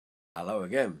Hello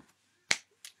again,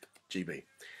 GB.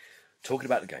 Talking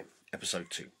about the game, episode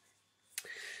 2.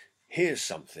 Here's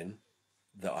something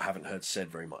that I haven't heard said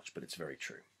very much, but it's very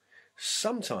true.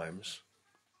 Sometimes,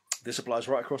 this applies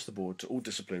right across the board to all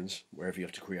disciplines, wherever you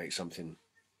have to create something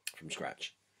from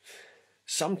scratch.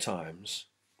 Sometimes,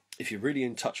 if you're really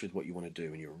in touch with what you want to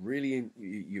do, and you're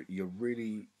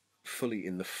really fully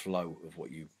in the flow of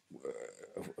what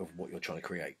you're trying to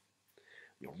create,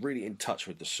 you're really in touch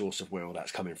with the source of where all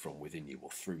that's coming from within you or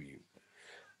through you.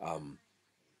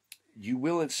 You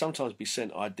will sometimes be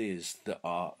sent ideas that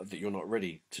you're not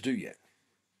ready to do yet.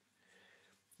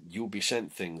 You'll be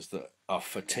sent things that are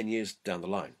for 10 years down the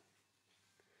line.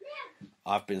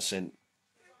 I've been sent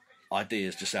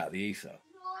ideas just out of the ether.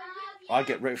 I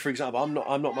get ready. For example, I'm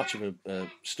not much of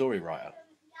a story writer,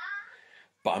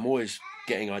 but I'm always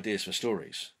getting ideas for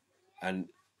stories, and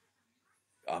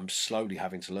I'm slowly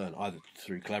having to learn either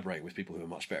through collaborating with people who are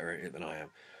much better at it than I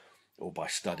am, or by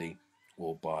study,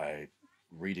 or by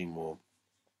reading more,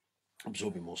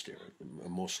 absorbing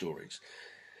more stories.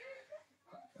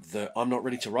 That I'm not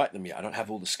ready to write them yet. I don't have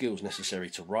all the skills necessary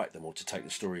to write them or to take the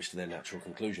stories to their natural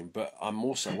conclusion. But I'm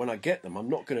also, when I get them, I'm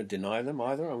not going to deny them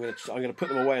either. I'm going to put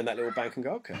them away in that little bank and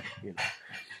go, okay.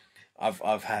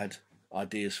 I've had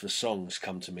ideas for songs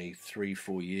come to me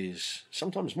 3-4 years,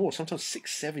 sometimes more, sometimes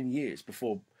 6-7 years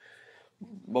before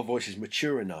my voice is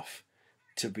mature enough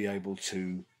to be able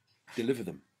to deliver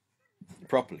them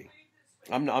properly.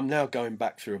 I'm now going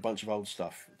back through a bunch of old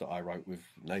stuff that I wrote with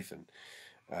Nathan,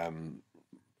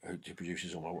 who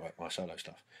produces all my work, my solo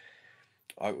stuff.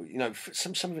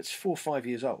 Some of it's 4 or 5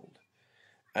 years old,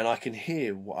 and I can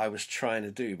hear what I was trying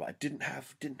to do, but I didn't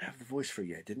have the voice for it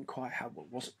yet. Didn't quite have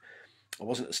I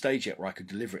wasn't at the stage yet where I could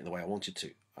deliver it in the way I wanted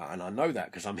to, and I know that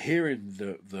because I'm hearing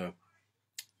the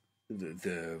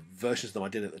versions of them I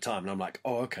did at the time, and I'm like,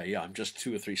 oh, okay, yeah, I'm just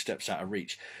 2 or 3 steps out of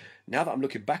reach. Now that I'm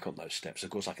looking back on those steps, of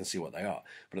course, I can see what they are.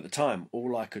 But at the time,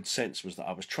 all I could sense was that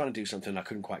I was trying to do something and I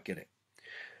couldn't quite get it.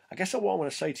 I guess what I want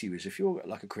to say to you is, if you're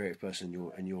like a creative person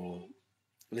and you're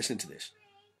listening to this,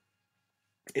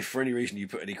 if for any reason you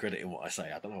put any credit in what I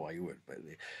say, I don't know why you would, but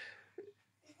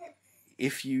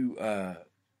if you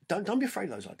don't be afraid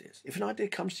of those ideas. If an idea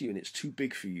comes to you and it's too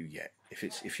big for you yet,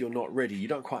 if you're not ready, you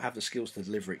don't quite have the skills to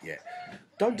deliver it yet,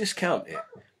 don't discount it.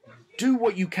 Do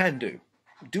what you can do.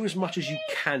 Do as much as you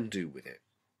can do with it.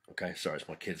 Okay, sorry, it's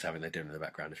my kids having their dinner in the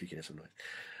background, if you can hear some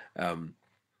noise.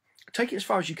 Take it as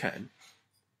far as you can.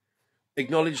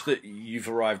 Acknowledge that you've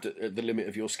arrived at the limit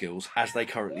of your skills as they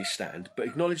currently stand, but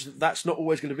acknowledge that that's not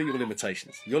always going to be your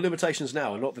limitations. Your limitations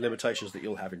now are not the limitations that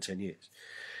you'll have in 10 years.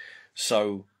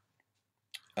 So,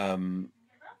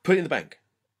 put it in the bank.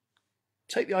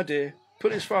 Take the idea,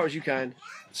 put it as far as you can,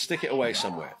 stick it away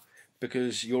somewhere,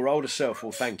 because your older self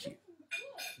will thank you.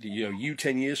 You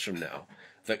 10 years from now,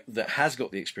 that has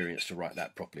got the experience to write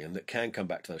that properly, and that can come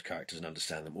back to those characters and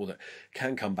understand them, or that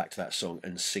can come back to that song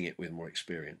and sing it with more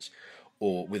experience,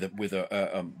 or with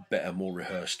a better, more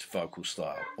rehearsed vocal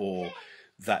style, or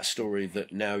that story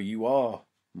that now you are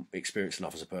experienced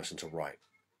enough as a person to write,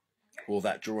 or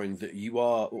that drawing that you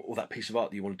are, or that piece of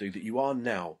art that you want to do that you are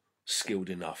now skilled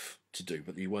enough to do,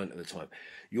 but that you weren't at the time.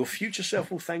 Your future self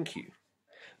will thank you.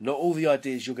 Not all the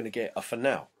ideas you're going to get are for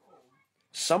now.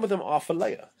 Some of them are for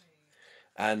later.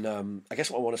 And I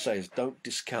guess what I want to say is, don't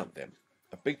discount them.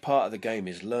 A big part of the game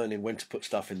is learning when to put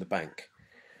stuff in the bank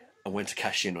and when to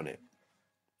cash in on it.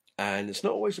 And it's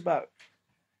not always about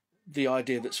the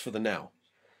idea that's for the now.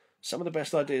 Some of the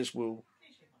best ideas will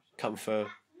come for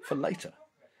later,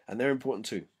 and they're important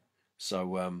too.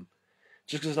 So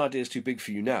just because an idea is too big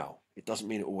for you now, it doesn't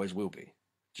mean it always will be.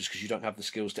 Just because you don't have the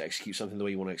skills to execute something the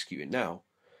way you want to execute it now,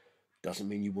 doesn't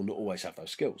mean you will not always have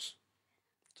those skills.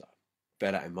 So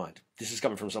bear that in mind. This is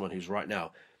coming from someone who's right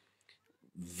now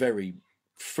very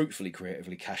fruitfully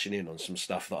creatively cashing in on some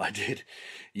stuff that I did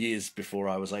years before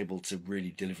I was able to really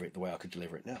deliver it the way I could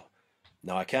deliver it now.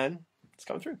 Now I can. It's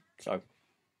coming through. So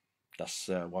that's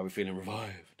why we're feeling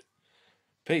revived.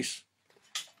 Peace.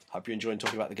 Hope you're enjoying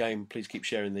talking about the game. Please keep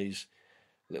sharing these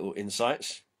little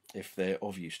insights if they're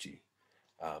of use to you.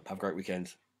 Have a great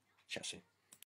weekend. Chat soon.